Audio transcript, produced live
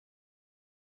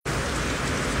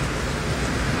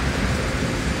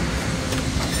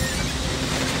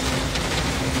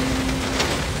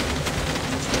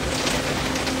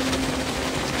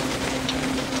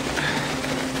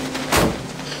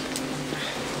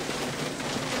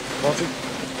Coffee?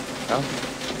 No?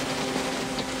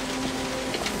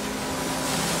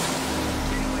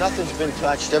 Nothing's been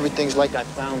touched. Everything's like I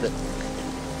found it.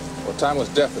 What time was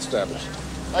death established?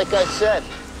 Like I said,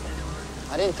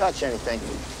 I didn't touch anything.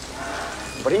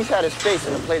 But he's had his face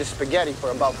in a plate of spaghetti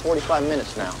for about 45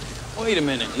 minutes now. Wait a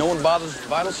minute. No one bothers with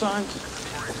vital signs?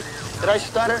 Did I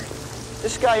stutter?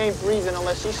 This guy ain't breathing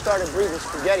unless he started breathing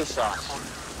spaghetti sauce.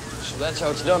 So that's how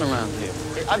it's done around here.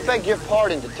 I beg your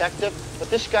pardon, detective, but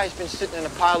this guy's been sitting in a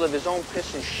pile of his own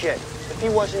piss and shit. If he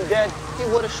wasn't dead, he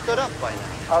would have stood up by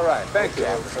now. All right. Thank you,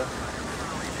 officer.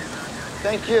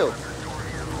 Thank you.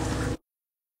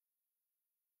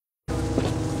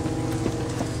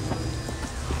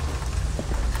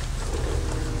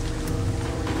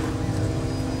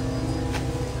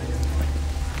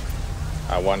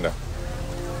 I wonder,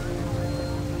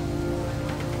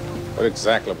 what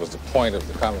exactly was the point of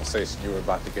the conversation you were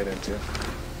about to get into?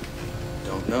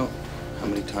 Don't know. How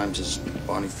many times has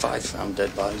Barney Fife found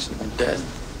dead bodies and been dead?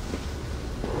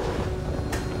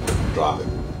 Drop it.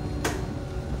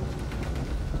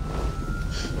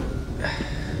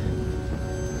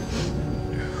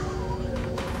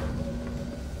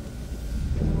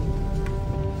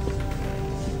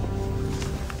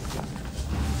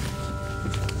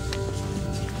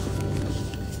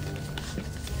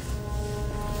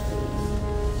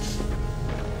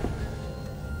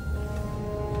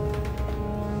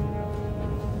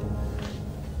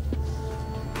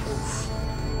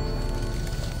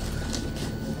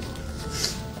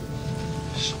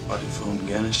 Somebody phoned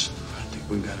Guinness. I think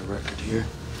we got a record here.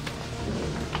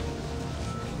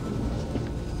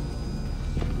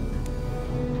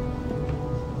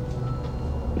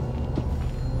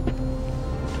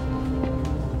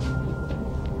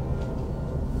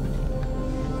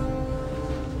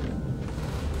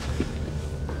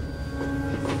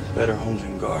 Better Homes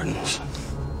and Gardens.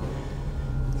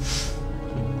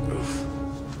 Oof.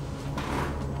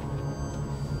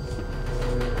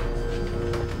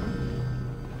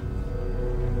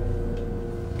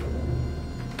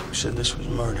 Who said this was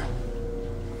murder?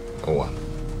 Go on.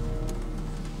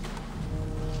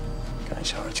 Guy's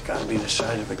heart's gotta be the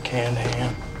size of a canned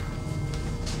ham.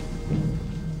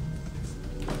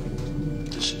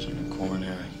 This isn't a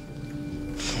coronary.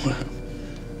 Well,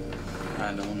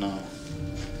 I don't know.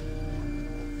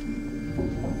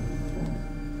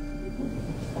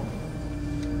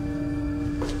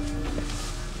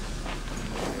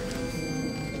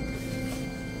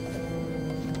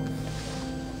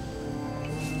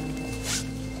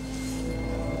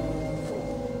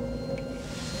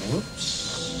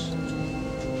 Whoops.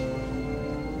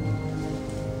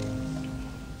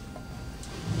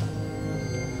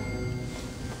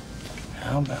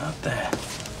 How about that?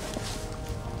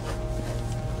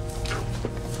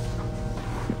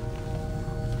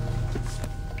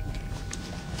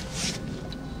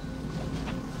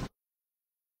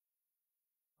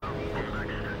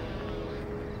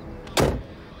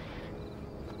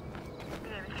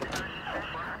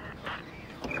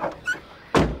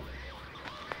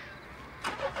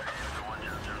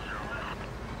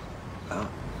 Well,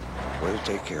 way to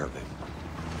take care of it.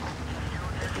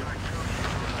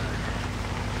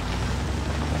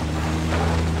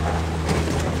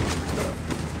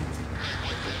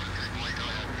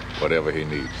 Whatever he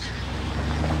needs.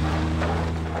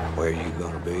 Where are you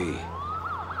gonna be?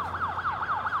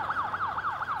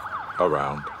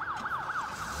 Around.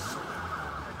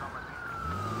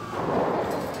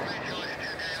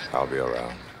 I'll be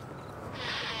around.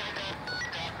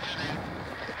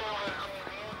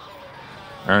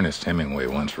 Ernest Hemingway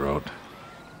once wrote,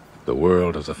 "The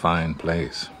world is a fine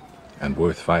place and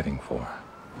worth fighting for."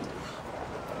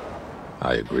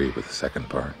 I agree with the second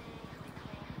part.